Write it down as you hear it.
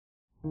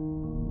Good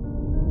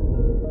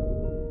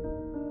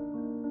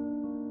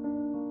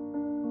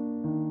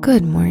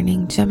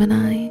morning,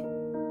 Gemini.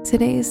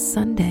 Today is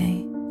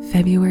Sunday,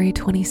 February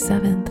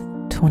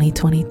 27th,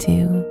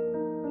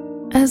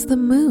 2022. As the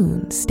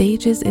moon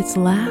stages its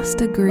last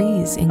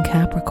degrees in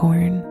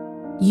Capricorn,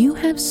 you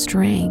have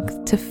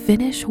strength to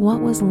finish what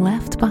was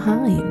left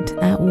behind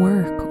at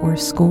work or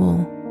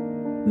school.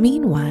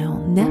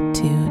 Meanwhile,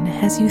 Neptune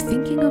has you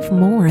thinking of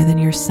more than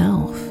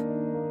yourself.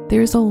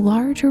 There's a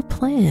larger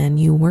plan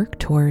you work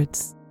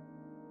towards.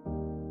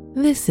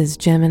 This is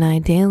Gemini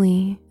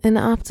Daily, an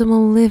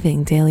optimal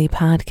living daily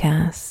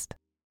podcast.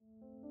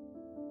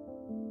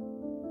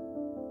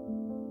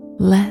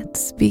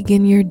 Let's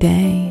begin your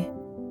day.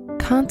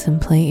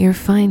 Contemplate your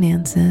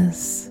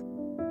finances.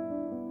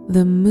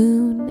 The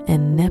moon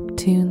and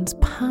Neptune's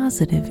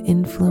positive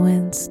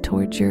influence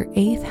towards your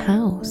 8th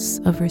house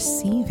of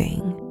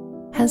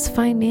receiving has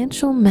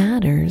financial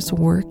matters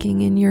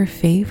working in your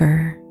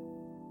favor.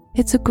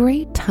 It's a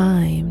great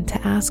time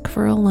to ask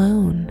for a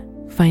loan,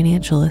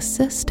 financial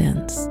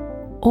assistance,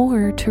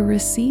 or to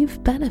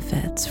receive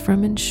benefits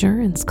from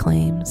insurance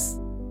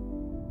claims.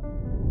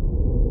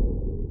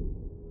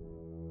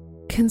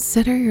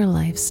 Consider your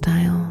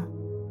lifestyle.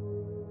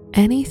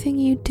 Anything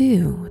you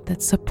do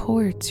that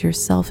supports your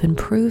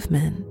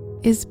self-improvement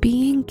is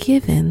being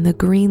given the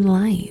green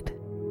light.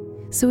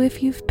 So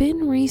if you've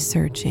been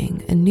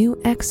researching a new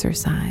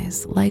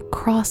exercise like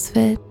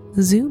CrossFit,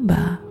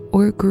 Zumba,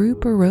 or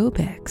group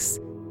aerobics,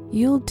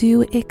 you'll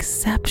do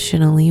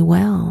exceptionally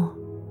well.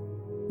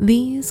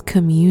 These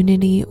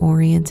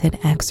community-oriented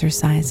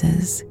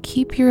exercises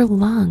keep your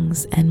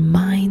lungs and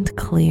mind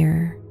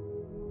clear.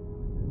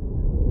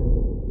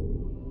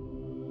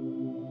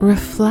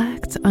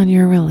 Reflect on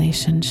your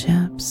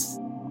relationships.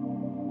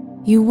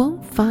 You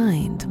won't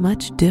find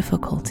much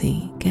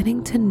difficulty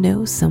getting to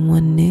know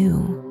someone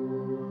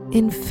new.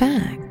 In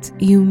fact,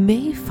 you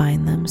may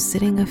find them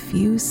sitting a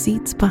few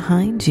seats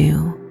behind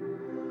you.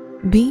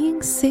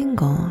 Being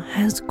single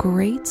has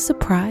great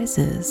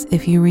surprises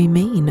if you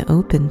remain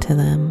open to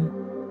them.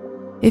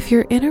 If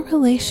you're in a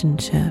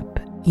relationship,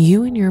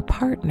 you and your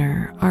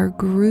partner are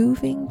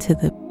grooving to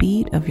the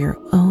beat of your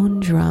own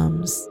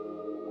drums.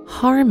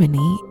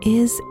 Harmony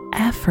is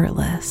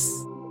effortless.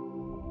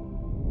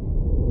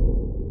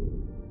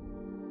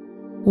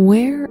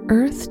 Wear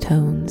earth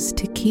tones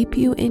to keep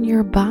you in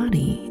your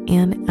body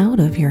and out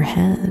of your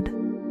head.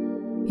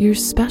 Your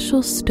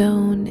special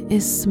stone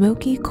is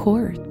smoky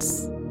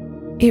quartz.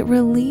 It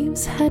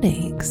relieves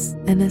headaches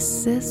and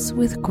assists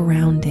with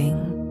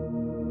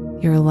grounding.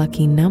 Your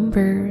lucky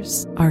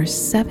numbers are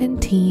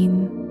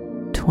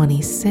 17,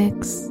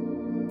 26,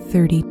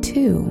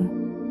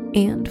 32,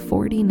 and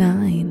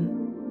 49.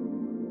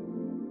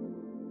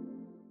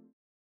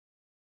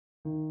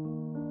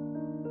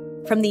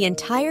 From the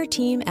entire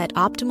team at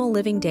Optimal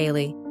Living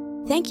Daily,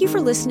 thank you for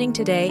listening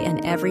today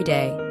and every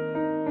day.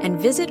 And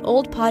visit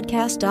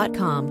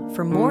oldpodcast.com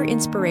for more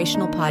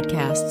inspirational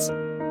podcasts.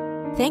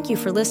 Thank you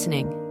for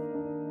listening.